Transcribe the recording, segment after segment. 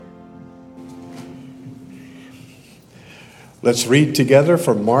Let's read together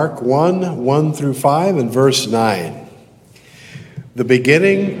from Mark 1 through 5 and verse 9. The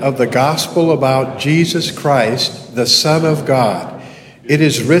beginning of the gospel about Jesus Christ, the Son of God. It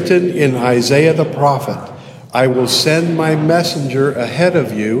is written in Isaiah the prophet, I will send my messenger ahead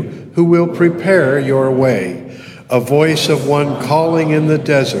of you who will prepare your way. A voice of one calling in the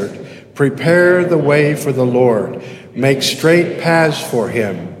desert, prepare the way for the Lord, make straight paths for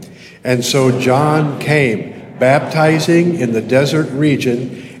him. And so John came, baptizing in the desert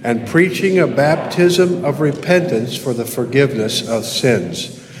region and preaching a baptism of repentance for the forgiveness of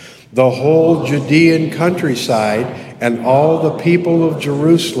sins. The whole Judean countryside and all the people of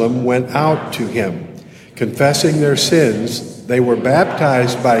Jerusalem went out to him. Confessing their sins, they were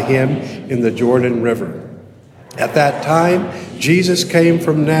baptized by him in the Jordan River. At that time, Jesus came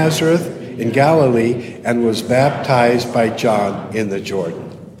from Nazareth in Galilee and was baptized by John in the Jordan.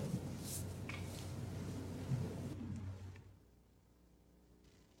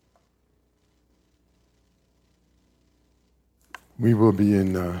 We will be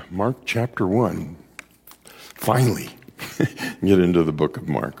in Mark chapter 1. Finally, get into the book of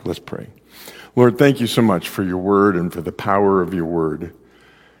Mark. Let's pray. Lord, thank you so much for your word and for the power of your word.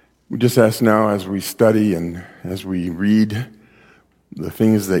 We just ask now as we study and as we read the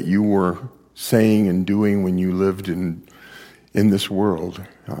things that you were saying and doing when you lived in this world,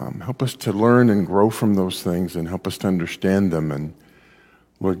 help us to learn and grow from those things and help us to understand them, and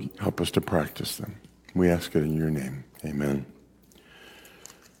Lord, help us to practice them. We ask it in your name. Amen.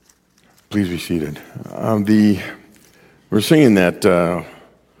 Please be seated. We're singing that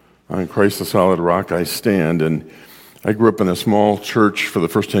on Christ the Solid Rock I Stand, and I grew up in a small church for the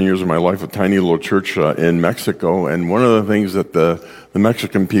first 10 years of my life, a tiny little church in Mexico, and one of the things that the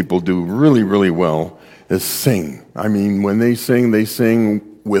Mexican people do really, really well is sing. I mean, when they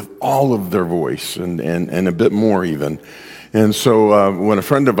sing with all of their voice and a bit more even. And so when a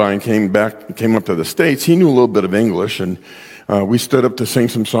friend of mine came up to the States, he knew a little bit of English, and we stood up to sing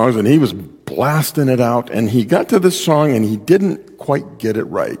some songs, and he was blasting it out, and he got to this song, and he didn't quite get it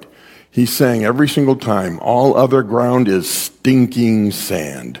right. He sang every single time, all other ground is stinking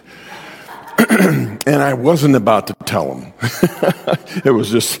sand. And I wasn't about to tell him. It was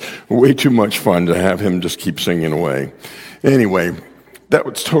just way too much fun to have him just keep singing away. Anyway, that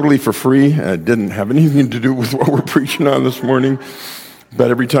was totally for free. It didn't have anything to do with what we're preaching on this morning.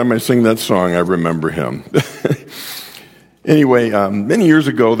 But every time I sing that song, I remember him. Anyway, many years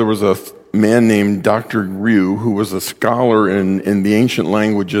ago, there was a man named Dr. Ryu who was a scholar in the ancient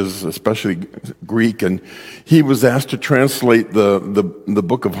languages, especially Greek, and he was asked to translate the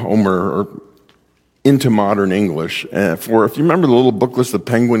book of Homer into modern English. If you remember the little booklets, the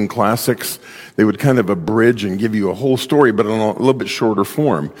Penguin Classics, they would kind of abridge and give you a whole story, but in a little bit shorter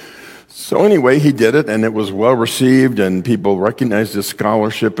form. So anyway, he did it, and it was well received, and people recognized his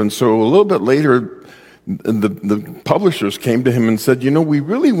scholarship. And so a little bit later, the publishers came to him and said, we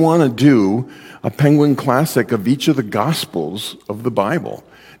really want to do a Penguin Classic of each of the Gospels of the Bible.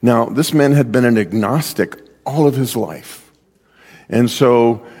 Now, this man had been an agnostic all of his life. And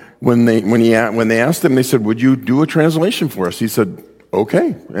so when they asked him, they said, would you do a translation for us? He said,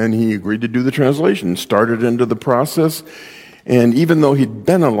 okay. And he agreed to do the translation, started into the process. And even though he'd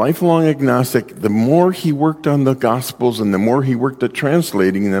been a lifelong agnostic, the more he worked on the Gospels and the more he worked at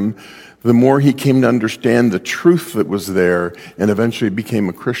translating them, the more he came to understand the truth that was there, and eventually became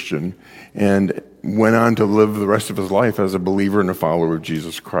a Christian and went on to live the rest of his life as a believer and a follower of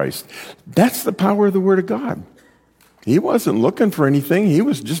Jesus Christ. That's the power of the Word of God. He wasn't looking for anything. He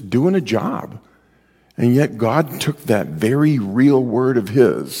was just doing a job. And yet God took that very real word of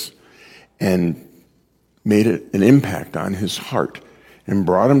his and made it an impact on his heart and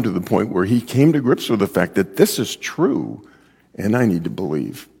brought him to the point where he came to grips with the fact that this is true and I need to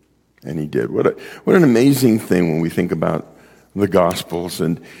believe. And he did. What an amazing thing when we think about the Gospels.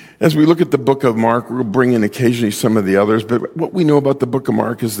 And as we look at the book of Mark, we'll bring in occasionally some of the others. But what we know about the book of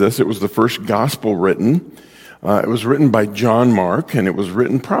Mark is this. It was the first gospel written. It was written by John Mark, and it was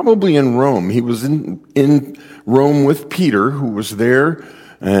written probably in Rome. He was in Rome with Peter, who was there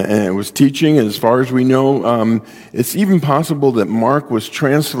and was teaching. And as far as we know, it's even possible that Mark was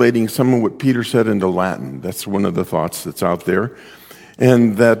translating some of what Peter said into Latin. That's one of the thoughts that's out there.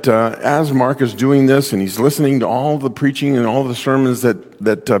 And that as Mark is doing this, and he's listening to all the preaching and all the sermons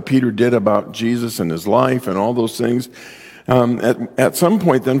that Peter did about Jesus and his life and all those things, at some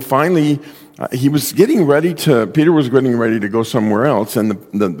point then finally Peter was getting ready to go somewhere else, and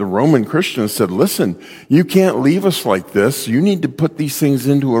the Roman Christians said, listen, you can't leave us like this. You need to put these things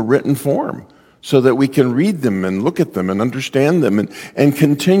into a written form so that we can read them and look at them and understand them and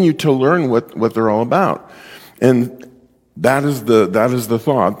continue to learn what they're all about. And That is the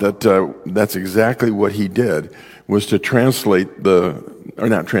thought, that's exactly what he did, was to to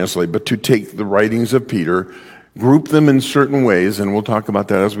take the writings of Peter, group them in certain ways, and we'll talk about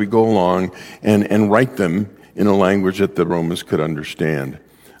that as we go along, and write them in a language that the Romans could understand.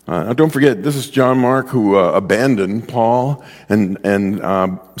 Now don't forget, this is John Mark who abandoned Paul and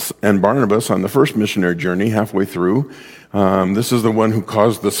Barnabas on the first missionary journey halfway through. This is the one who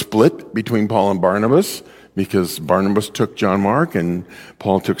caused the split between Paul and Barnabas, because Barnabas took John Mark and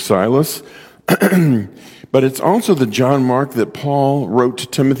Paul took Silas. But it's also the John Mark that Paul wrote to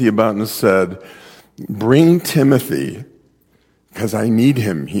Timothy about and said, bring Timothy, because I need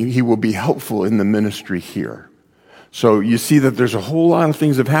him. He will be helpful in the ministry here. So you see that there's a whole lot of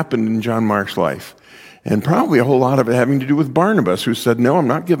things that have happened in John Mark's life. And probably a whole lot of it having to do with Barnabas, who said, no, I'm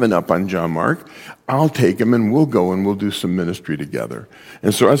not giving up on John Mark. I'll take him and we'll go and we'll do some ministry together.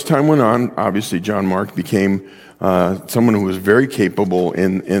 And so as time went on, obviously John Mark became someone who was very capable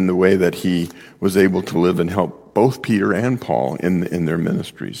in the way that he was able to live and help both Peter and Paul in their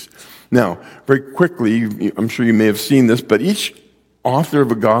ministries. Now, very quickly, I'm sure you may have seen this, but each author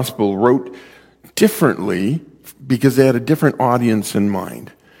of a gospel wrote differently because they had a different audience in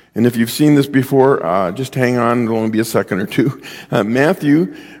mind. And if you've seen this before, just hang on, it'll only be a second or two.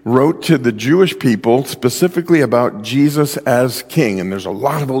 Matthew wrote to the Jewish people specifically about Jesus as king. And there's a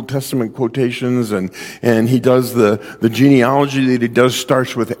lot of Old Testament quotations, and he does the genealogy that he does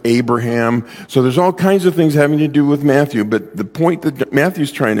starts with Abraham. So there's all kinds of things having to do with Matthew. But the point that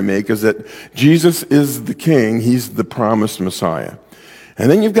Matthew's trying to make is that Jesus is the king. He's the promised Messiah. And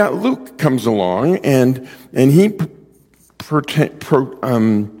then you've got Luke comes along, and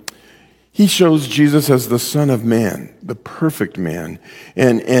he shows Jesus as the Son of Man, the perfect man.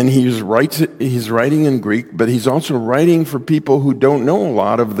 And he's writing in Greek, but he's also writing for people who don't know a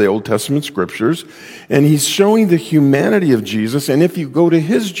lot of the Old Testament scriptures. And he's showing the humanity of Jesus. And if you go to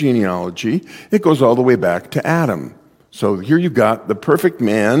his genealogy, it goes all the way back to Adam. So here you've got the perfect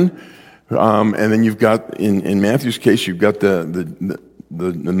man, and then you've got, in Matthew's case, you've got the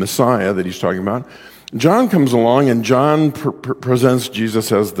Messiah that he's talking about. John comes along, and John presents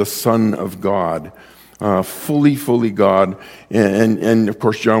Jesus as the Son of God, fully God. And of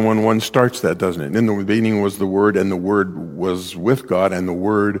course, John 1:1 starts that, doesn't it? In the beginning was the Word, and the Word was with God, and the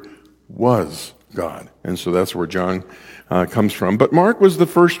Word was God. And so that's where John comes from. But Mark was the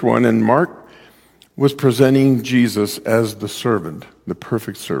first one, and Mark was presenting Jesus as the servant, the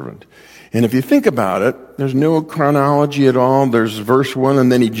perfect servant. And if you think about it, there's no chronology at all. There's verse 1,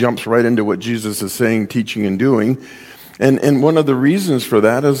 and then he jumps right into what Jesus is saying, teaching, and doing. And one of the reasons for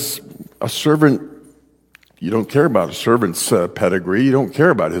that is a servant, you don't care about a servant's pedigree. You don't care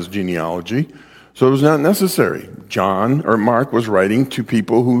about his genealogy. So it was not necessary. John, or Mark, was writing to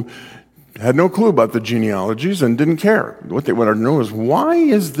people who had no clue about the genealogies and didn't care. What they wanted to know is, why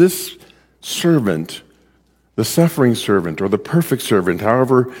is this servant, the suffering servant or the perfect servant,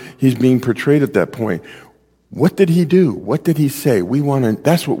 however he's being portrayed at that point, what did he do? What did he say?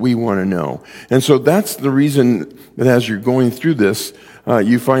 That's what we want to know. And so that's the reason that as you're going through this,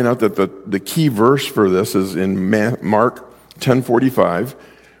 you find out that the key verse for this is in Mark 10:45,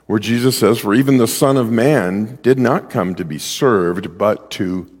 where Jesus says, for even the Son of Man did not come to be served, but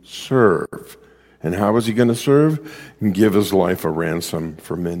to serve. And how is he going to serve? And give his life a ransom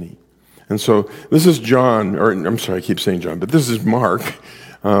for many. And so this is John, or I'm sorry, I keep saying John, but this is Mark,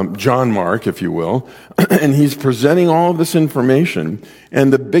 John Mark, if you will, and he's presenting all of this information.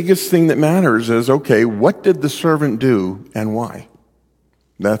 And the biggest thing that matters is, okay, what did the servant do and why?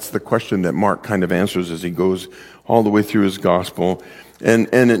 That's the question that Mark kind of answers as he goes all the way through his gospel.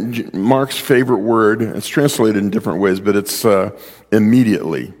 And Mark's favorite word, it's translated in different ways, but it's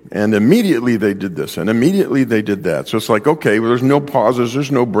immediately. And immediately they did this, and immediately they did that. So it's like, okay, well, there's no pauses,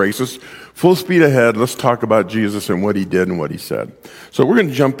 there's no breaks. It's full speed ahead. Let's talk about Jesus and what he did and what he said. So we're going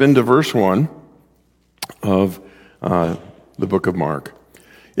to jump into verse 1 of the book of Mark.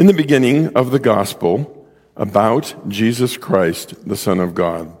 In the beginning of the gospel about Jesus Christ, the Son of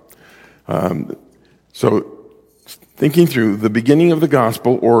God. So thinking through the beginning of the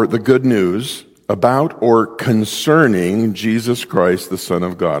gospel, or the good news about or concerning Jesus Christ, the Son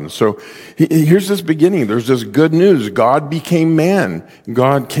of God. And so here's this beginning. There's this good news. God became man.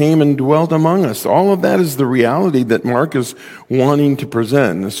 God came and dwelt among us. All of that is the reality that Mark is wanting to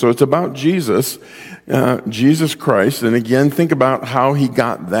present. So it's about Jesus, Jesus Christ. And again, think about how he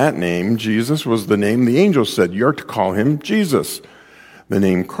got that name. Jesus was the name the angel said, you're to call him Jesus. The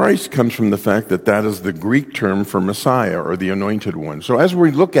name Christ comes from the fact that that is the Greek term for Messiah, or the anointed one. So as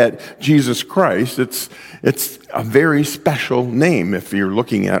we look at Jesus Christ, it's a very special name if you're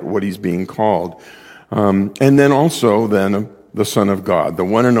looking at what he's being called. And then also the Son of God, the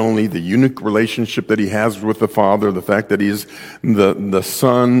one and only, the unique relationship that he has with the Father, the fact that he's the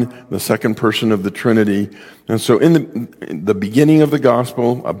Son, the second person of the Trinity. And so in the beginning of the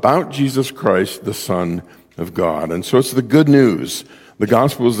gospel about Jesus Christ, the Son of God. And so it's the good news. The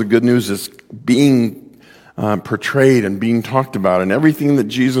gospel is the good news. It's being portrayed and being talked about. And everything that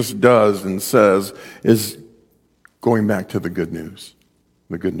Jesus does and says is going back to the good news.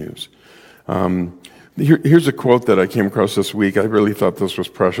 The good news. Here's a quote that I came across this week. I really thought this was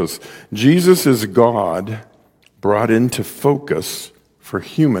precious. Jesus is God brought into focus for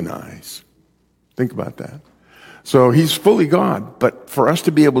human eyes. Think about that. So he's fully God, but for us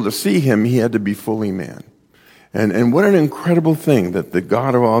to be able to see him, he had to be fully man. And what an incredible thing that the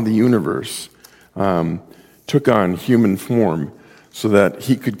God of all the universe took on human form so that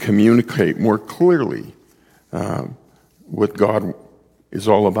he could communicate more clearly what God is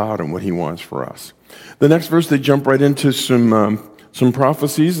all about and what he wants for us. The next verse, they jump right into some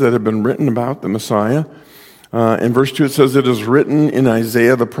prophecies that have been written about the Messiah. In verse 2, it says, "It is written in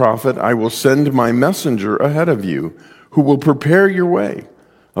Isaiah the prophet, I will send my messenger ahead of you, who will prepare your way.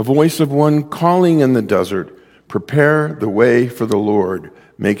 A voice of one calling in the desert, prepare the way for the Lord,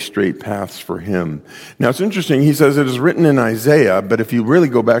 make straight paths for him." Now, it's interesting. He says it is written in Isaiah, but if you really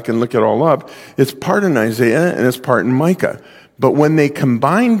go back and look it all up, it's part in Isaiah and it's part in Micah. But when they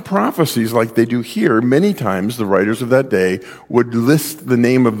combine prophecies like they do here, many times the writers of that day would list the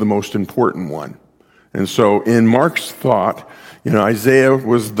name of the most important one. And so in Mark's thought, Isaiah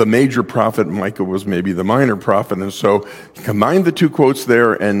was the major prophet, Micah was maybe the minor prophet. And so he combined the two quotes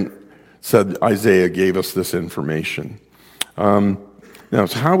there and said Isaiah gave us this information. Now,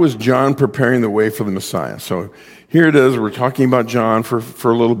 so how was John preparing the way for the Messiah? So here it is. We're talking about John for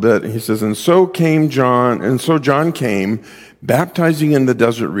a little bit. He says, and so John came, baptizing in the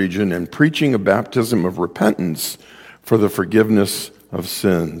desert region and preaching a baptism of repentance for the forgiveness of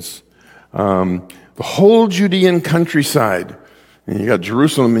sins. The whole Judean countryside, and you got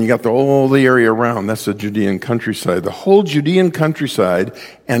Jerusalem and you got all the area around, that's the Judean countryside. The whole Judean countryside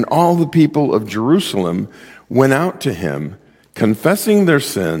and all the people of Jerusalem went out to him, confessing their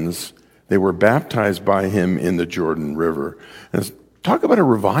sins. They were baptized by him in the Jordan River. And talk about a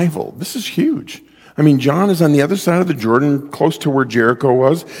revival. This is huge. I mean, John is on the other side of the Jordan, close to where Jericho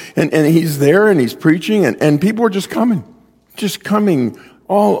was, and he's there and he's preaching, and people are just coming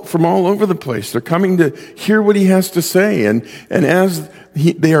from all over the place. They're coming to hear what he has to say, and as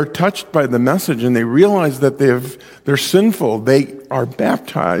they are touched by the message and they realize that they're sinful, they are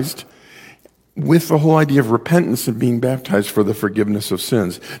baptized with the whole idea of repentance and being baptized for the forgiveness of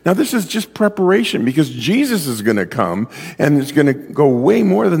sins. Now, this is just preparation because Jesus is going to come, and it's going to go way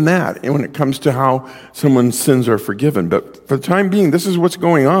more than that when it comes to how someone's sins are forgiven. But for the time being, this is what's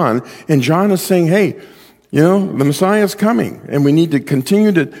going on, and John is saying, hey, the Messiah is coming, and we need to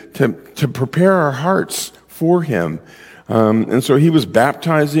continue to prepare our hearts for him. And so he was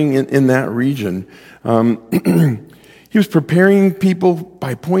baptizing in that region. He was preparing people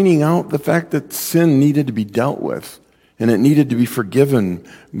by pointing out the fact that sin needed to be dealt with and it needed to be forgiven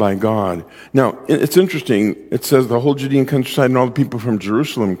by God. Now, it's interesting. It says the whole Judean countryside and all the people from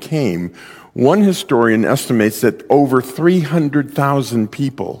Jerusalem came. One historian estimates that over 300,000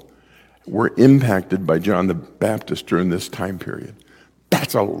 people were impacted by John the Baptist during this time period.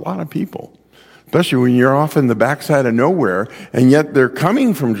 That's a lot of people. Especially when you're off in the backside of nowhere, and yet they're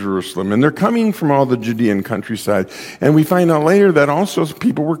coming from Jerusalem, and they're coming from all the Judean countryside. And we find out later that also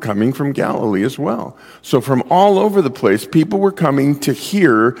people were coming from Galilee as well. So from all over the place, people were coming to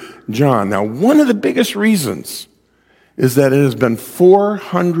hear John. Now, one of the biggest reasons is that it has been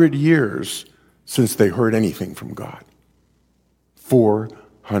 400 years since they heard anything from God.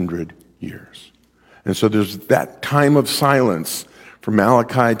 400 years. And so there's that time of silence from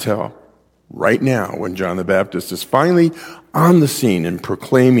Malachi to right now, when John the Baptist is finally on the scene and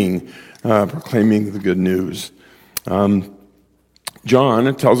proclaiming the good news. John,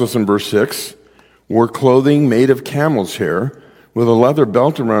 it tells us in verse 6, wore clothing made of camel's hair with a leather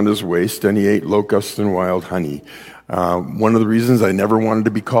belt around his waist, and he ate locusts and wild honey. One of the reasons I never wanted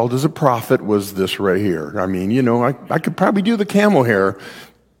to be called as a prophet was this right here. I mean, I could probably do the camel hair,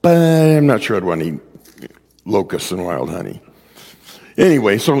 but I'm not sure I'd want to eat locusts and wild honey.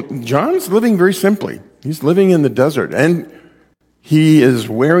 Anyway, so John's living very simply. He's living in the desert, and he is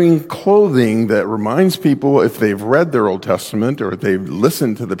wearing clothing that reminds people, if they've read their Old Testament or if they've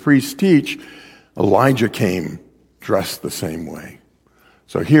listened to the priests teach, Elijah came dressed the same way.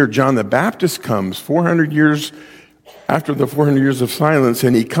 So here John the Baptist comes 400 years after the 400 years of silence,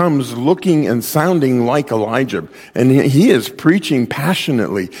 and he comes looking and sounding like Elijah. And he is preaching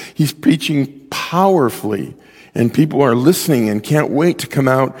passionately. He's preaching powerfully. And people are listening and can't wait to come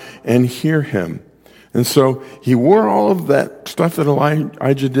out and hear him. And so he wore all of that stuff that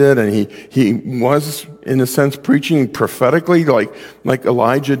Elijah did, and he was, in a sense, preaching prophetically like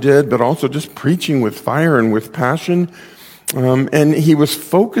Elijah did, but also just preaching with fire and with passion. And he was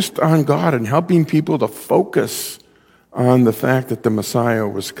focused on God and helping people to focus on the fact that the Messiah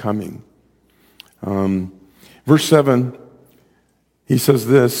was coming. Verse 7, he says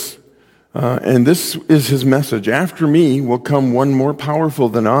this, and this is his message. After me will come one more powerful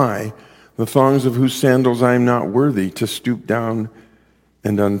than I, the thongs of whose sandals I am not worthy to stoop down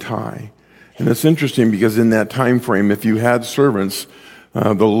and untie. And it's interesting because in that time frame, if you had servants,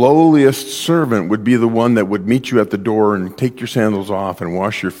 the lowliest servant would be the one that would meet you at the door and take your sandals off and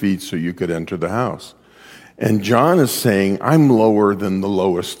wash your feet so you could enter the house. And John is saying, I'm lower than the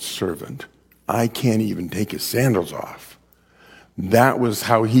lowest servant. I can't even take his sandals off. That was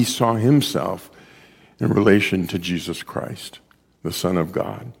how he saw himself in relation to Jesus Christ, the Son of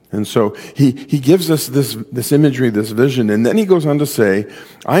God. And so he gives us this imagery, this vision, and then he goes on to say,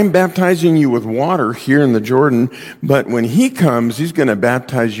 I'm baptizing you with water here in the Jordan, but when he comes, he's going to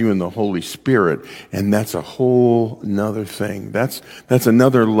baptize you in the Holy Spirit, and that's a whole nother thing. That's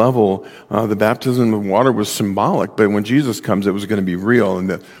another level. The baptism of water was symbolic, but when Jesus comes, it was going to be real, and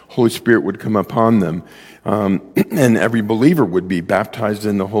the Holy Spirit would come upon them. And every believer would be baptized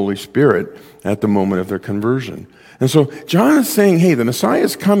in the Holy Spirit at the moment of their conversion. And so John is saying, hey, the Messiah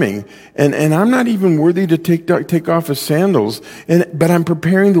is coming, and I'm not even worthy to take off his sandals, but I'm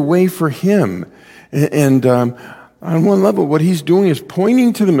preparing the way for him. And on one level, what he's doing is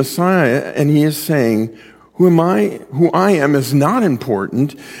pointing to the Messiah, and he is saying, who I am is not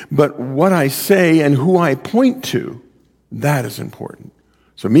important, but what I say and who I point to, that is important.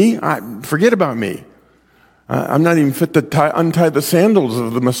 So forget about me. I'm not even fit to untie the sandals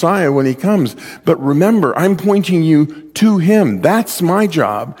of the Messiah when he comes. But remember, I'm pointing you to him. That's my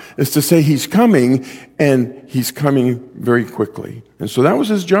job, is to say he's coming, and he's coming very quickly. And so that was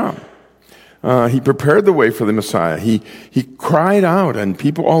his job. He prepared the way for the Messiah. He cried out, and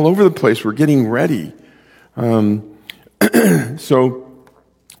people all over the place were getting ready. So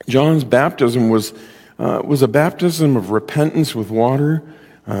John's baptism was a baptism of repentance with water.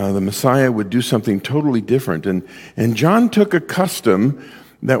 The Messiah would do something totally different. And John took a custom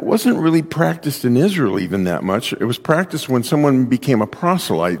that wasn't really practiced in Israel even that much. It was practiced when someone became a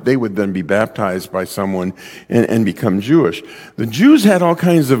proselyte. They would then be baptized by someone and become Jewish. The Jews had all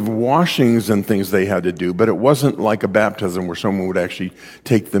kinds of washings and things they had to do, but it wasn't like a baptism where someone would actually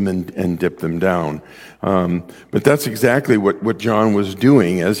take them and dip them down. But that's exactly what John was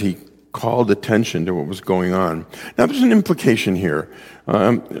doing as he called attention to what was going on. Now, there's an implication here.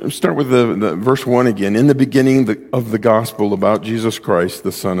 Start with the verse 1 again. In the beginning of the gospel about Jesus Christ,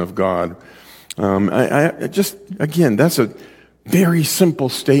 the Son of God. Again, that's a very simple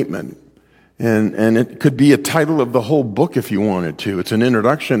statement. And it could be a title of the whole book if you wanted to. It's an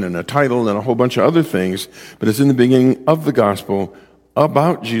introduction and a title and a whole bunch of other things. But it's in the beginning of the gospel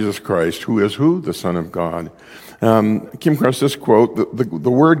about Jesus Christ, who is who? The Son of God. I came across this quote.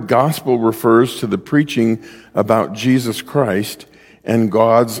 The word gospel refers to the preaching about Jesus Christ and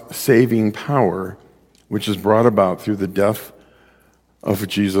God's saving power, which is brought about through the death of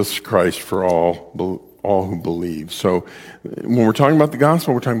Jesus Christ for all who believe. So when we're talking about the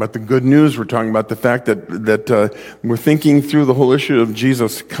gospel, we're talking about the good news. We're talking about the fact that we're thinking through the whole issue of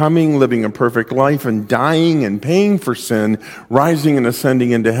Jesus coming, living a perfect life, and dying and paying for sin, rising and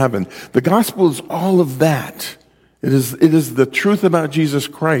ascending into heaven. The gospel is all of that. It is the truth about Jesus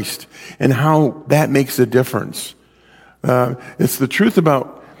Christ and how that makes a difference. It's the truth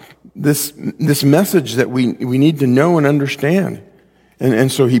about this message that we need to know and understand.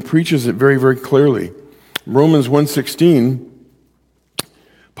 And so he preaches it very, very clearly. Romans 1:16,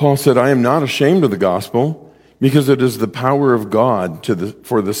 Paul said, I am not ashamed of the gospel, because it is the power of God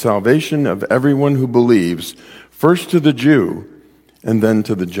for the salvation of everyone who believes, first to the Jew, and then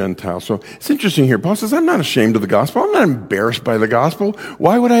to the Gentile. So it's interesting here. Paul says, I'm not ashamed of the gospel. I'm not embarrassed by the gospel.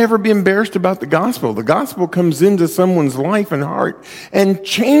 Why would I ever be embarrassed about the gospel? The gospel comes into someone's life and heart and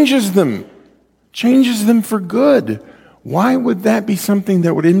changes them for good. Why would that be something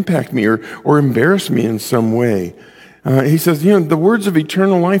that would impact me or embarrass me in some way? He says, the words of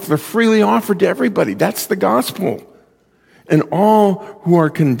eternal life, they're freely offered to everybody. That's the gospel. And all who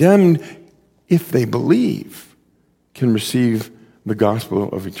are condemned, if they believe, can receive the gospel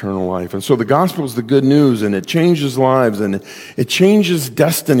of eternal life. And so the gospel is the good news, and it changes lives, and it changes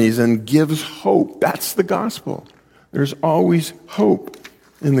destinies and gives hope. That's the gospel. There's always hope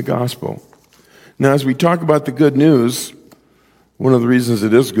in the gospel. Now, as we talk about the good news, one of the reasons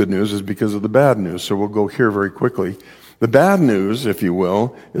it is good news is because of the bad news. So we'll go here very quickly. The bad news, if you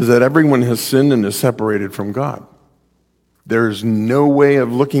will, is that everyone has sinned and is separated from God. There's no way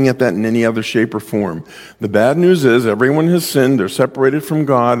of looking at that in any other shape or form. The bad news is everyone has sinned, they're separated from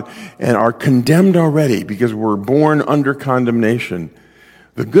God, and are condemned already because we're born under condemnation.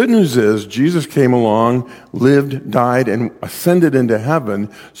 The good news is Jesus came along, lived, died, and ascended into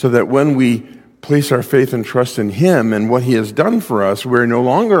heaven so that when we place our faith and trust in Him and what He has done for us, we're no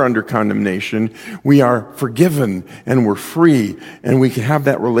longer under condemnation. We are forgiven and we're free, and we can have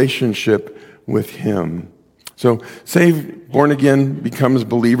that relationship with Him. So saved, born again, becomes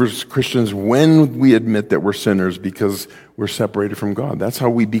believers, Christians, when we admit that we're sinners because we're separated from God. That's how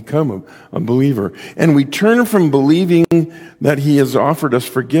we become a believer. And we turn from believing that He has offered us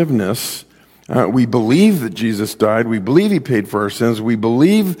forgiveness. We believe that Jesus died. We believe He paid for our sins. We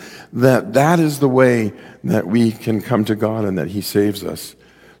believe that that is the way that we can come to God and that He saves us.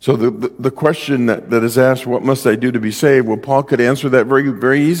 So the question that is asked, what must I do to be saved? Well, Paul could answer that very,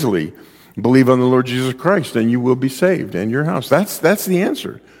 very easily. Believe on the Lord Jesus Christ and you will be saved and your house. That's the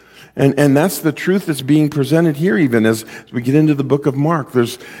answer. And that's the truth that's being presented here even as we get into the book of Mark.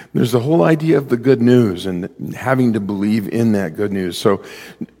 There's the whole idea of the good news and having to believe in that good news. So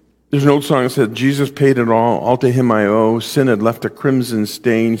there's an old song that said, Jesus paid it all to Him I owe. Sin had left a crimson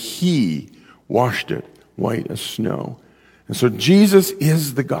stain. He washed it white as snow. And so Jesus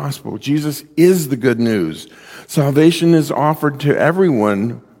is the gospel. Jesus is the good news. Salvation is offered to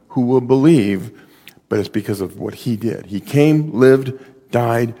everyone who will believe, but it's because of what He did. He came, lived,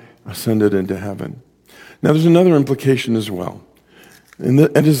 died, ascended into heaven. Now there's another implication as well. And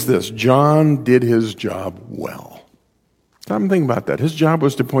it is this: John did his job well. Stop and think about that. His job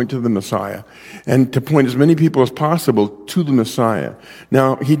was to point to the Messiah and to point as many people as possible to the Messiah.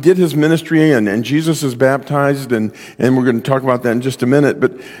 Now, he did his ministry and Jesus is baptized and we're going to talk about that in just a minute.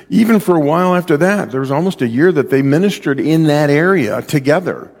 But even for a while after that, there was almost a year that they ministered in that area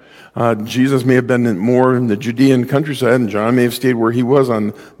together. Jesus may have been more in the Judean countryside and John may have stayed where he was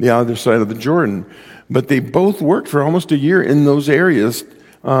on the other side of the Jordan. But they both worked for almost a year in those areas.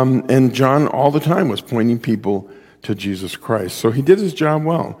 And John all the time was pointing people to Jesus Christ. So he did his job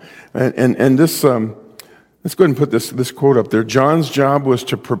well. And this, let's go ahead and put this quote up there. John's job was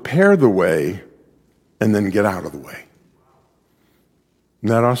to prepare the way and then get out of the way.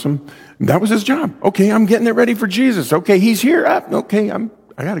 Isn't that awesome? That was his job. Okay, I'm getting it ready for Jesus. Okay, He's here. Okay,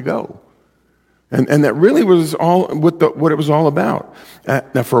 I got to go. And that really was all what it was all about.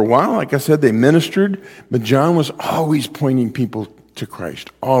 Now, for a while, like I said, they ministered, but John was always pointing people to Christ,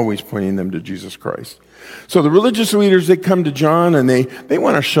 always pointing them to Jesus Christ. So the religious leaders, they come to John and they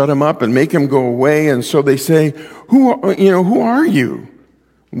want to shut him up and make him go away. And so they say, who are you?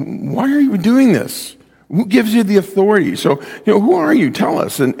 Why are you doing this? Who gives you the authority? So, who are you? Tell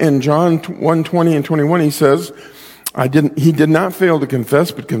us. And John 1:20 and 21, he says, he did not fail to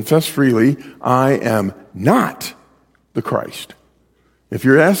confess, but confess freely, I am not the Christ. If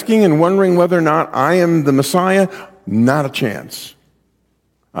you're asking and wondering whether or not I am the Messiah, not a chance.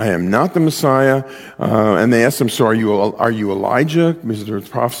 I am not the Messiah. And they asked him, so are you Elijah? Because there was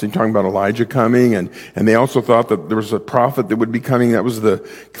prophecy talking about Elijah coming. And they also thought that there was a prophet that would be coming. That was the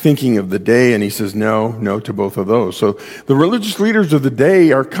thinking of the day. And he says, no to both of those. So the religious leaders of the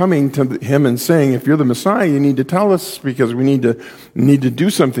day are coming to him and saying, if you're the Messiah, you need to tell us because we need to do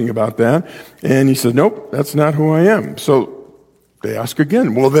something about that. And he says, nope, that's not who I am. So they ask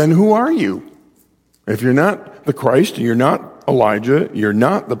again, well, then who are you? If you're not the Christ, you're not Elijah, you're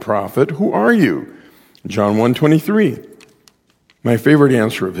not the prophet, who are you? John 1:23, my favorite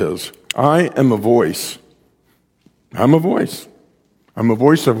answer of his, I am a voice. I'm a voice. I'm a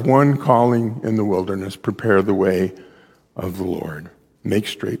voice of one calling in the wilderness, prepare the way of the Lord. Make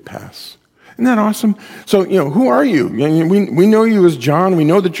straight paths. Isn't that awesome? So, who are you? We know you as John. We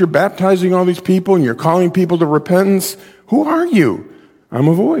know that you're baptizing all these people and you're calling people to repentance. Who are you? I'm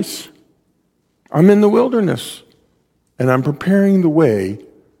a voice. I'm in the wilderness. And I'm preparing the way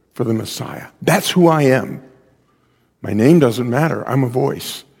for the Messiah. That's who I am. My name doesn't matter. I'm a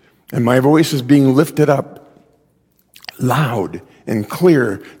voice. And my voice is being lifted up loud and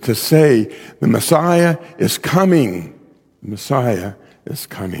clear to say, the Messiah is coming. The Messiah is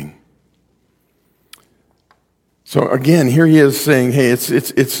coming. So again, here he is saying, hey,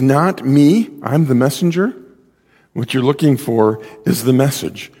 it's not me. I'm the messenger. What you're looking for is the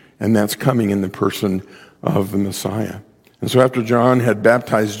message. And that's coming in the person of the Messiah. And so after John had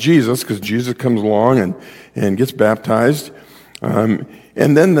baptized Jesus, because Jesus comes along and gets baptized, And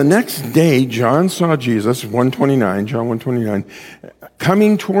then the next day, John saw Jesus, 129, John 129,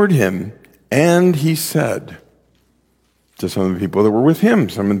 coming toward him, and he said to some of the people that were with him,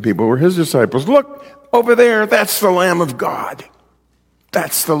 some of the people who were his disciples, "Look, over there, that's the Lamb of God.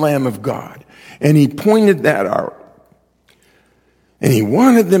 That's the Lamb of God." And he pointed that out. And he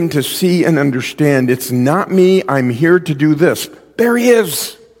wanted them to see and understand, it's not me, I'm here to do this. There he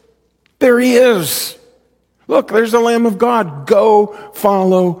is. There he is. Look, there's the Lamb of God. Go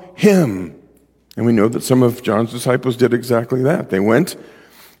follow him. And we know that some of John's disciples did exactly that. They went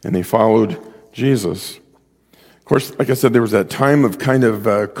and they followed Jesus. Of course, like I said, there was that time of kind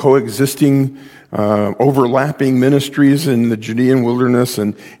of coexisting, overlapping ministries in the Judean wilderness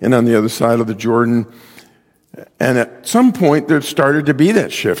and on the other side of the Jordan. And at some point, there started to be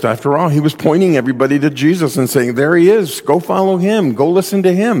that shift. After all, he was pointing everybody to Jesus and saying, there he is, go follow him, go listen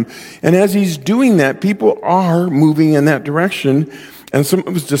to him. And as he's doing that, people are moving in that direction. And some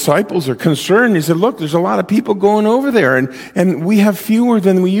of his disciples are concerned. He said, look, there's a lot of people going over there, and we have fewer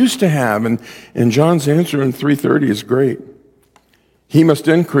than we used to have. And John's answer in 3:30 is great. He must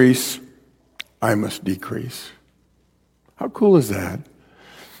increase, I must decrease. How cool is that?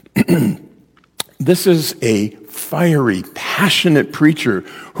 This is a fiery, passionate preacher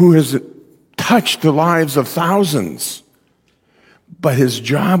who has touched the lives of thousands. But his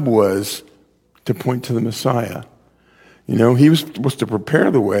job was to point to the Messiah. You know, he was supposed to prepare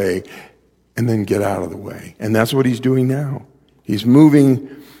the way and then get out of the way. And that's what he's doing now. He's moving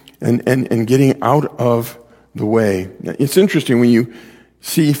and getting out of the way. It's interesting when you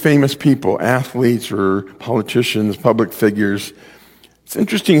see famous people, athletes or politicians, public figures. It's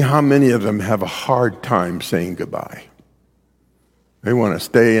interesting how many of them have a hard time saying goodbye. They want to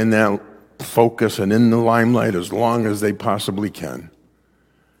stay in that focus and in the limelight as long as they possibly can.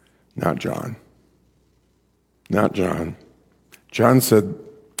 Not John. Not John. John said,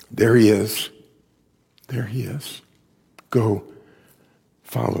 there he is. There he is. Go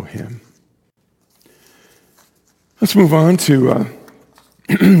follow him. Let's move on to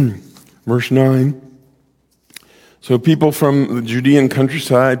verse 9. So people from the Judean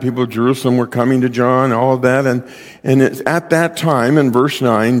countryside, people of Jerusalem were coming to John, all of that. And it's at that time, in verse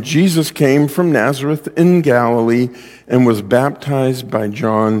 9, Jesus came from Nazareth in Galilee and was baptized by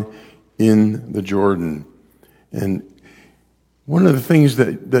John in the Jordan. And one of the things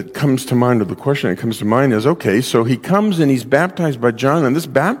that comes to mind, or the question that comes to mind is, okay, so he comes and he's baptized by John, and this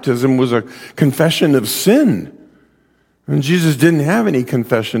baptism was a confession of sin. And Jesus didn't have any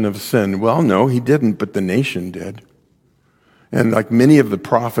confession of sin. Well, no, he didn't, but the nation did. And like many of the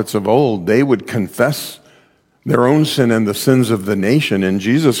prophets of old, they would confess their own sin and the sins of the nation. And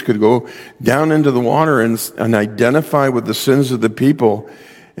Jesus could go down into the water and identify with the sins of the people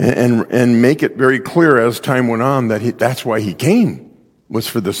and make it very clear as time went on that that's why he came, was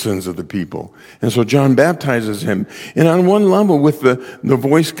for the sins of the people. And so John baptizes him. And on one level with the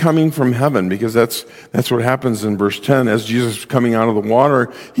voice coming from heaven, because that's what happens in verse 10. As Jesus was coming out of the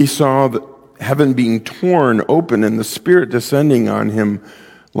water, he saw heaven being torn open and the Spirit descending on him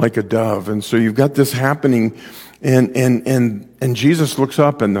like a dove. And so you've got this happening, and Jesus looks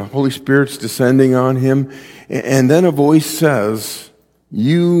up and the Holy Spirit's descending on him. And then a voice says,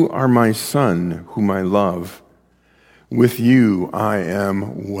 "You are my Son, whom I love. With you I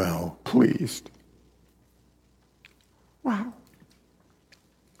am well pleased." Wow.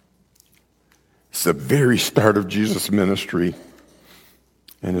 It's the very start of Jesus' ministry.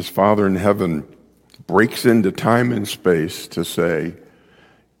 And his Father in heaven breaks into time and space to say,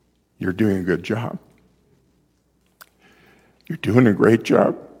 "You're doing a good job. You're doing a great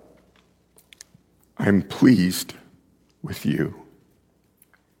job. I'm pleased with you."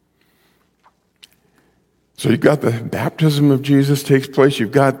 So you've got the baptism of Jesus takes place.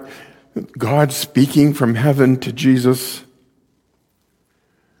 You've got God speaking from heaven to Jesus.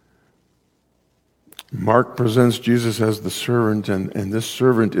 Mark presents Jesus as the servant, and this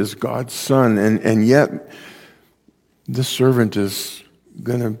servant is God's Son. And yet, this servant is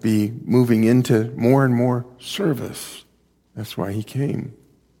going to be moving into more and more service. That's why he came.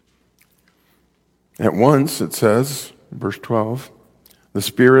 At once, it says, verse 12, the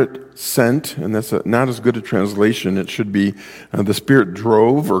Spirit sent, and that's not as good a translation. It should be, the Spirit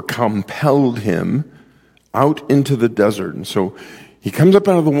drove or compelled him out into the desert. And so he comes up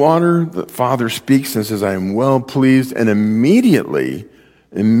out of the water, the Father speaks and says, "I am well pleased," and immediately,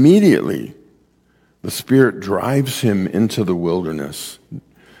 the Spirit drives him into the wilderness.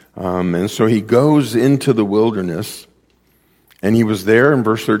 And so he goes into the wilderness, and he was there in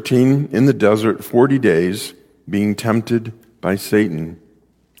verse 13, in the desert 40 days, being tempted by Satan.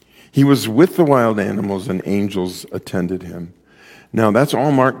 He was with the wild animals, and angels attended him. Now, that's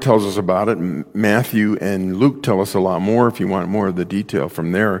all Mark tells us about it. Matthew and Luke tell us a lot more if you want more of the detail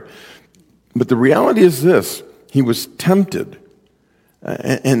from there. But the reality is this: he was tempted.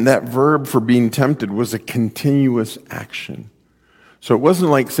 And that verb for being tempted was a continuous action. So it wasn't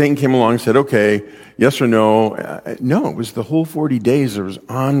like Satan came along and said, okay, yes or no. No, it was the whole 40 days. There was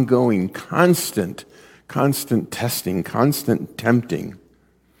ongoing, constant testing, constant tempting.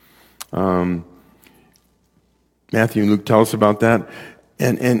 Matthew and Luke tell us about that.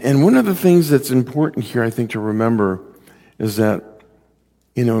 And one of the things that's important here, I think, to remember is that,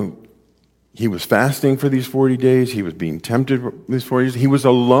 he was fasting for these 40 days. He was being tempted for these 40 days. He was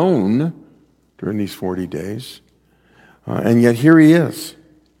alone during these 40 days. And yet here he is.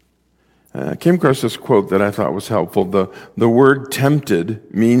 I came across this quote that I thought was helpful. The word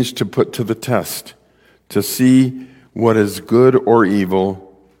tempted means to put to the test, to see what is good or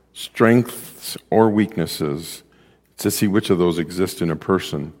evil, strengths or weaknesses, to see which of those exist in a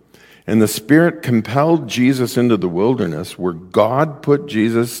person. And the Spirit compelled Jesus into the wilderness where God put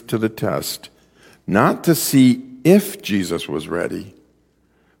Jesus to the test, not to see if Jesus was ready,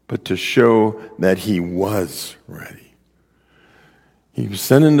 but to show that he was ready. He was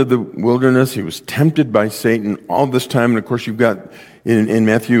sent into the wilderness. He was tempted by Satan all this time. And of course, you've got, in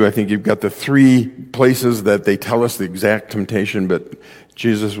Matthew, I think you've got the 3 places that they tell us the exact temptation, but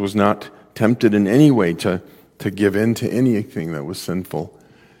Jesus was not tempted in any way to give in to anything that was sinful.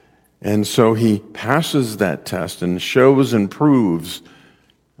 And so he passes that test and shows and proves,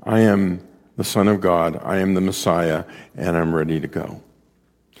 I am the Son of God, I am the Messiah, and I'm ready to go.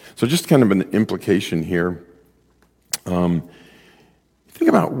 So just kind of an implication here. Think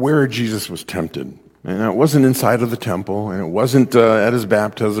about where Jesus was tempted. And it wasn't inside of the temple, and it wasn't at his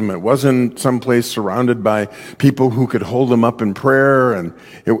baptism. It wasn't someplace surrounded by people who could hold him up in prayer. And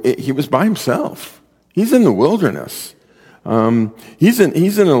he was by himself. He's in the wilderness. He's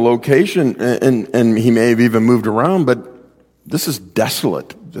in a location, and he may have even moved around, but this is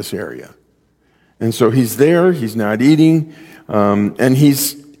desolate, this area. And so he's there, he's not eating, and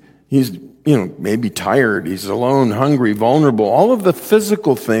he's maybe tired, he's alone, hungry, vulnerable, all of the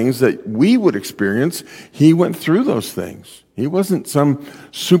physical things that we would experience. He went through those things. He wasn't some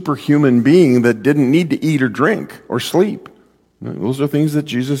superhuman being that didn't need to eat or drink or sleep. Those are things that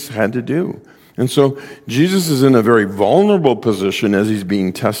Jesus had to do. And so Jesus is in a very vulnerable position as he's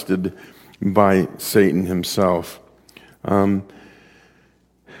being tested by Satan himself.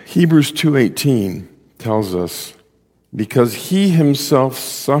 Hebrews 2:18 tells us, because he himself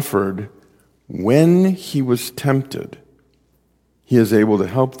suffered when he was tempted, he is able to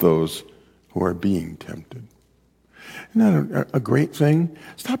help those who are being tempted. Isn't that a great thing?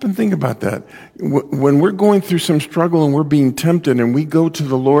 Stop and think about that. When we're going through some struggle and we're being tempted and we go to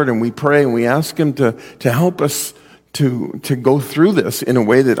the Lord and we pray and we ask him to help us to go through this in a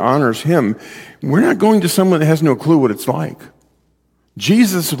way that honors him, we're not going to someone that has no clue what it's like.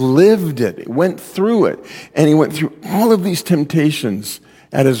 Jesus lived it, went through it, and he went through all of these temptations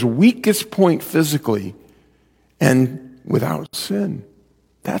at his weakest point physically and without sin.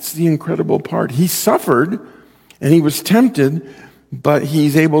 That's the incredible part. He suffered and he was tempted, but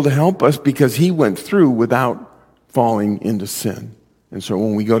he's able to help us because he went through without falling into sin. And so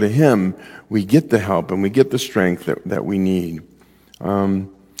when we go to him, we get the help and we get the strength that we need. And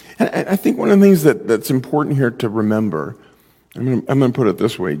I think one of the things that's important here to remember, I'm going to put it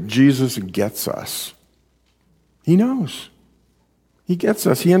this way: Jesus gets us. He knows. He gets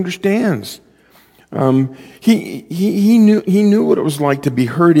us. He understands. He knew what it was like to be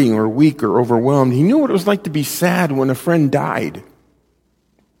hurting or weak or overwhelmed. He knew what it was like to be sad when a friend died.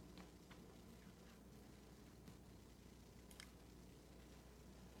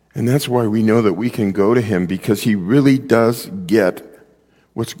 And that's why we know that we can go to him, because he really does get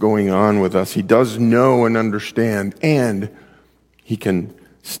what's going on with us. He does know and understand, and he can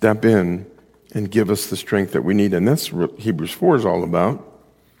step in and give us the strength that we need. And that's what Hebrews 4 is all about.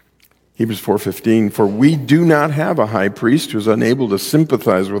 Hebrews 4:15, for we do not have a high priest who is unable to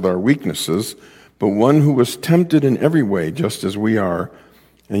sympathize with our weaknesses, but one who was tempted in every way, just as we are,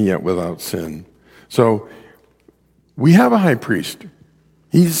 and yet without sin. So we have a high priest.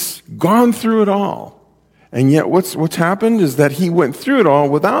 He's gone through it all. And yet what's happened is that he went through it all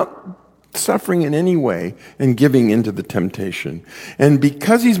without suffering in any way and giving into the temptation. And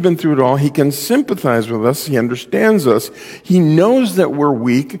because he's been through it all, he can sympathize with us. He understands us. He knows that we're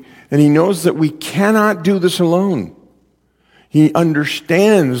weak, and he knows that we cannot do this alone. He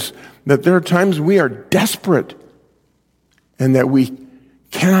understands that there are times we are desperate and that we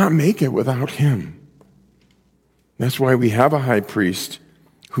cannot make it without him. That's why we have a high priest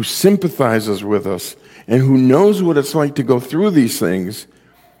who sympathizes with us, and who knows what it's like to go through these things,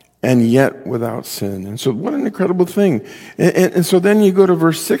 and yet without sin. And so what an incredible thing. And so then you go to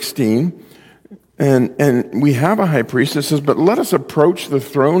verse 16, and we have a high priest that says, but let us approach the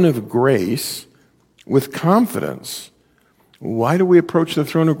throne of grace with confidence. Why do we approach the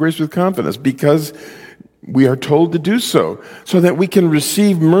throne of grace with confidence? Because we are told to do so that we can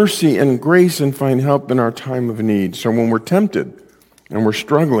receive mercy and grace and find help in our time of need. So when we're tempted and we're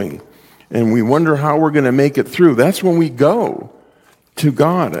struggling and we wonder how we're going to make it through, that's when we go to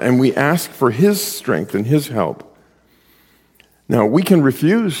God and we ask for His strength and His help. Now, we can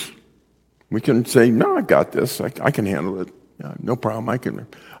refuse. We can say, no, I got this. I can handle it. No problem.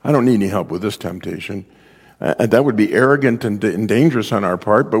 I don't need any help with this temptation. That would be arrogant and dangerous on our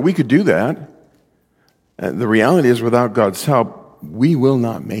part, but we could do that. The reality is, without God's help, we will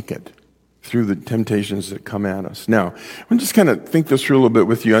not make it through the temptations that come at us. Now, I'm just kind of think this through a little bit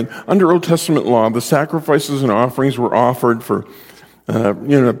with you. Under Old Testament law, the sacrifices and offerings were offered for,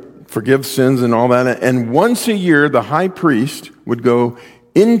 forgive sins and all that. And once a year, the high priest would go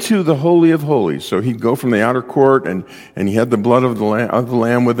into the Holy of Holies. So he'd go from the outer court, and he had the blood of the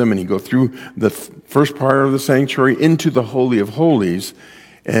lamb with him, and he'd go through the first part of the sanctuary into the Holy of Holies.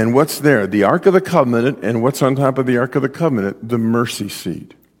 And what's there? The Ark of the Covenant, and what's on top of the Ark of the Covenant? The mercy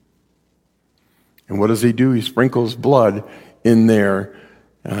seat. And what does he do? He sprinkles blood in there,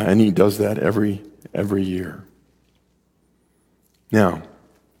 and he does that every year. Now,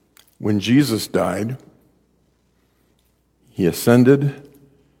 when Jesus died, he ascended,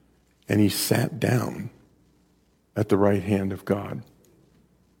 and he sat down at the right hand of God.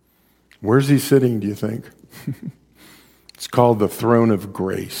 Where's he sitting, do you think? It's called the throne of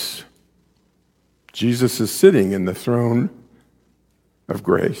grace. Jesus is sitting in the throne of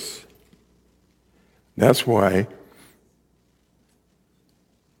grace. That's why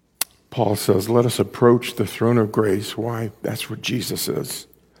Paul says, let us approach the throne of grace. Why? That's where Jesus is.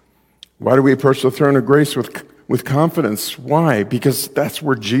 Why do we approach the throne of grace with confidence? Why? Because that's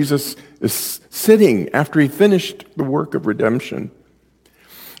where Jesus is sitting after he finished the work of redemption.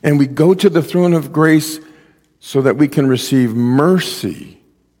 And we go to the throne of grace so that we can receive mercy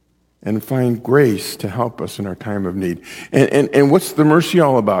and find grace to help us in our time of need. And what's the mercy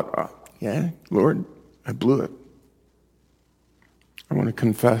all about? Lord, I blew it. I want to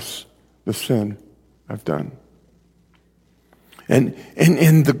confess the sin I've done. And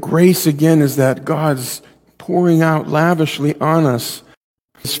the grace, again, is that God's pouring out lavishly on us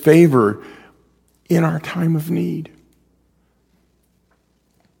His favor in our time of need.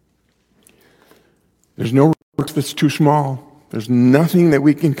 There's no work that's too small. There's nothing that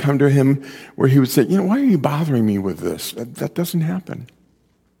we can come to Him where He would say, why are you bothering me with this? That doesn't happen.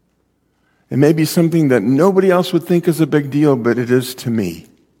 It may be something that nobody else would think is a big deal, but it is to me.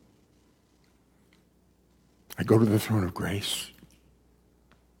 I go to the throne of grace.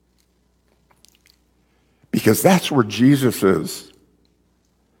 Because that's where Jesus is.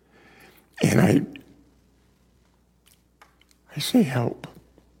 And I say, help.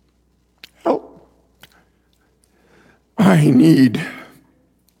 Help. I need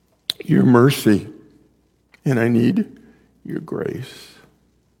your mercy, and I need your grace.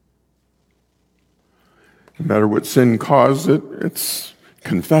 No matter what sin caused it, it's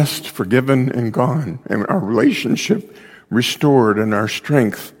confessed, forgiven, and gone. And our relationship restored, and our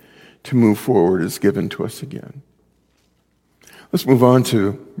strength to move forward is given to us again. Let's move on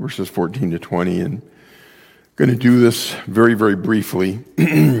to verses 14 to 20, and I'm going to do this very, very briefly.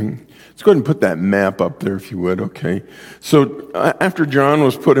 Let's go ahead and put that map up there, if you would, okay? So after John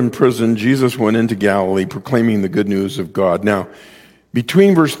was put in prison, Jesus went into Galilee proclaiming the good news of God. Now,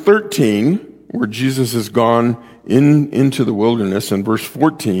 between verse 13, where Jesus has gone into the wilderness, and verse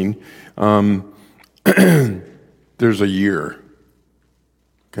 14, there's a year.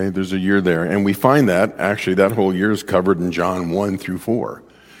 Okay, there's a year there. And we find that, actually, that whole year is covered in John 1 through 4.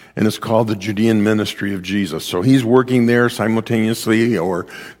 And it's called the Judean ministry of Jesus. So he's working there simultaneously or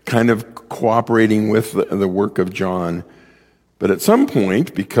kind of cooperating with the work of John. But at some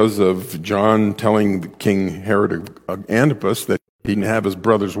point, because of John telling King Herod Antipas that he didn't have his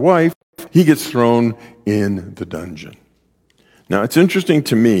brother's wife, he gets thrown in the dungeon. Now, it's interesting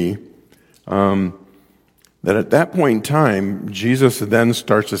to me that at that point in time, Jesus then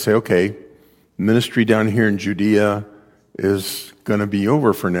starts to say, okay, ministry down here in Judea is going to be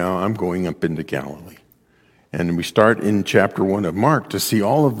over for now. I'm going up into Galilee. And we start in chapter 1 of Mark to see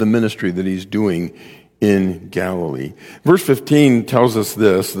all of the ministry that he's doing in Galilee. Verse 15 tells us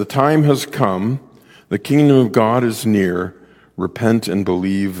this: the time has come, the kingdom of God is near. repent and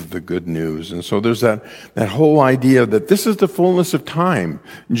believe the good news. And so there's that whole idea that this is the fullness of time.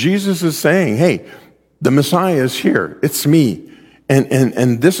 Jesus is saying, hey, the Messiah is here. It's me.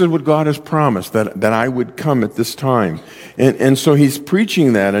 And this is what God has promised, that I would come at this time. And so he's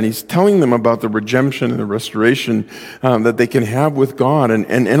preaching that, and he's telling them about the redemption and the restoration that they can have with God.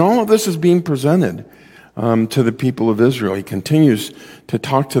 And all of this is being presented to the people of Israel. He continues to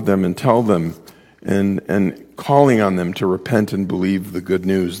talk to them and tell them and calling on them to repent and believe the good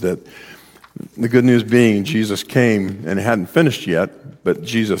news. That the good news being Jesus came, and it hadn't finished yet, but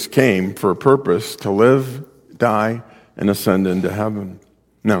Jesus came for a purpose: to live, die, and ascend into heaven.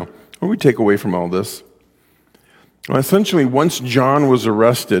 Now, what do we take away from all this? Well, essentially, once John was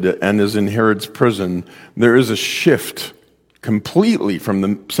arrested and is in Herod's prison, there is a shift completely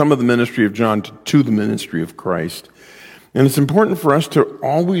from some of the ministry of John to the ministry of Christ. And it's important for us to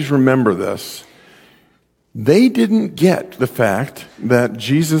always remember this. They didn't get the fact that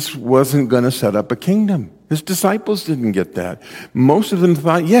Jesus wasn't going to set up a kingdom. His disciples didn't get that. Most of them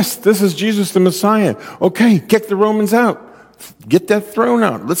thought, yes, this is Jesus the Messiah. Okay, kick the Romans out. Get that throne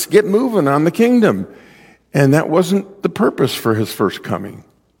out. Let's get moving on the kingdom. And that wasn't the purpose for his first coming.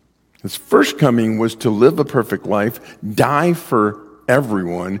 His first coming was to live a perfect life, die for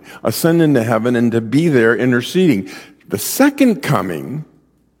everyone, ascend into heaven, and to be there interceding. The second coming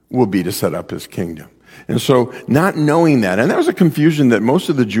will be to set up his kingdom. And so not knowing that, and that was a confusion that most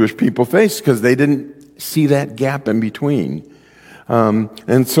of the Jewish people faced because they didn't see that gap in between.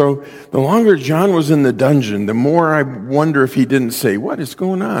 And so the longer John was in the dungeon, the more I wonder if he didn't say, what is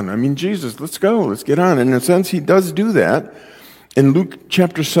going on? I mean, Jesus, let's go, let's get on. And in a sense, he does do that. In Luke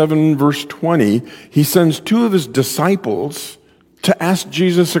chapter 7, verse 20, he sends two of his disciples to ask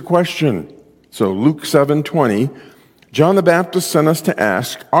Jesus a question. So Luke 7:20, John the Baptist sent us to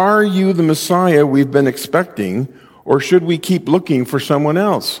ask, are you the Messiah we've been expecting, or should we keep looking for someone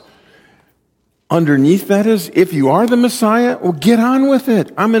else? Underneath that is, if you are the Messiah, well, get on with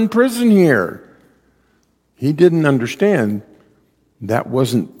it. I'm in prison here. He didn't understand that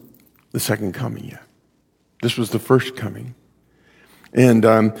wasn't the second coming yet. This was the first coming. And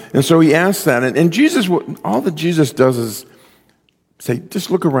so he asked that. And Jesus, all that Jesus does is say, just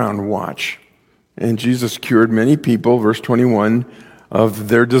look around and watch. And Jesus cured many people, verse 21, of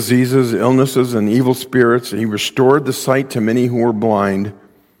their diseases, illnesses, and evil spirits. And he restored the sight to many who were blind.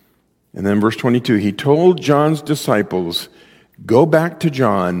 And then verse 22, he told John's disciples, go back to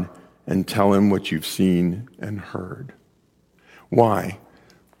John and tell him what you've seen and heard. Why?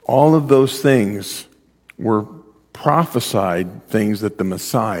 All of those things were prophesied things that the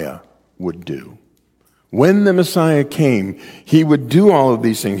Messiah would do. When the Messiah came, he would do all of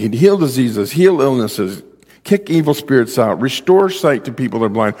these things. He'd heal diseases, heal illnesses, kick evil spirits out, restore sight to people that are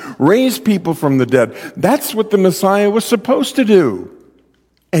blind, raise people from the dead. That's what the Messiah was supposed to do.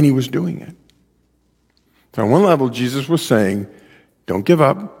 And he was doing it. So on one level, Jesus was saying, don't give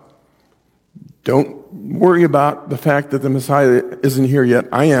up. Don't worry about the fact that the Messiah isn't here yet.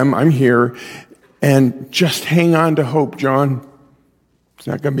 I'm here. And just hang on to hope, John. It's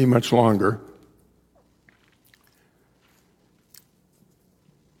not going to be much longer.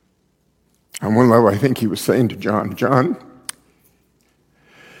 On one level, I think he was saying to John, John,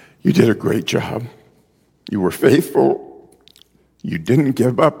 you did a great job. You were faithful. You didn't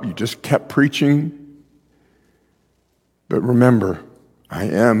give up. You just kept preaching. But remember, I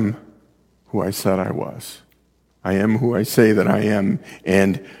am who I said I was. I am who I say that I am.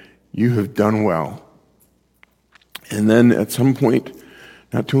 And you have done well. And then at some point,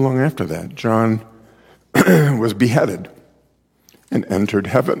 not too long after that, John was beheaded and entered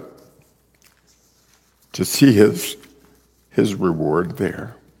heaven to see his reward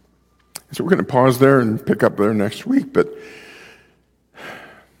there. So we're going to pause there and pick up there next week. But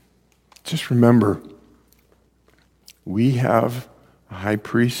just remember, we have a high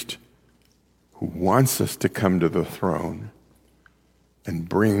priest who wants us to come to the throne and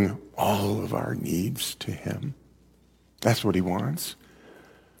bring all of our needs to him. That's what he wants.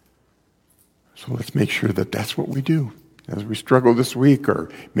 So let's make sure that that's what we do as we struggle this week, or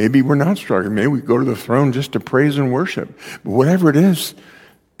maybe we're not struggling. Maybe we go to the throne just to praise and worship. But whatever it is,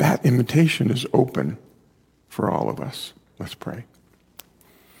 that invitation is open for all of us. Let's pray.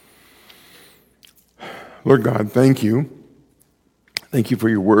 Lord God, thank you. Thank you for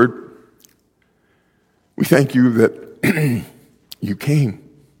your word. We thank you that you came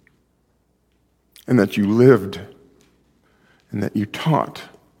and that you lived and that you taught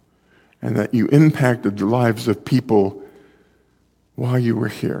and that you impacted the lives of people while you were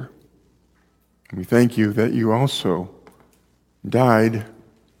here. And we thank you that you also died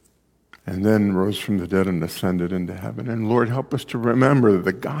and then rose from the dead and ascended into heaven. And Lord, help us to remember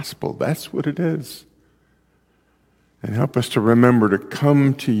the gospel. That's what it is. And help us to remember to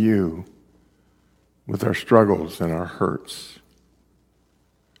come to you with our struggles and our hurts.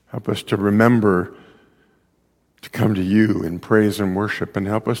 Help us to remember to come to you in praise and worship, and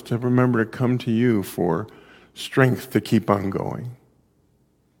help us to remember to come to you for strength to keep on going.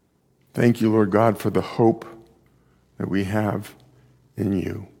 Thank you, Lord God, for the hope that we have in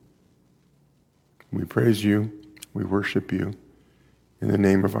you. We praise you, we worship you, in the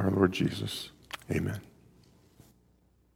name of our Lord Jesus. Amen.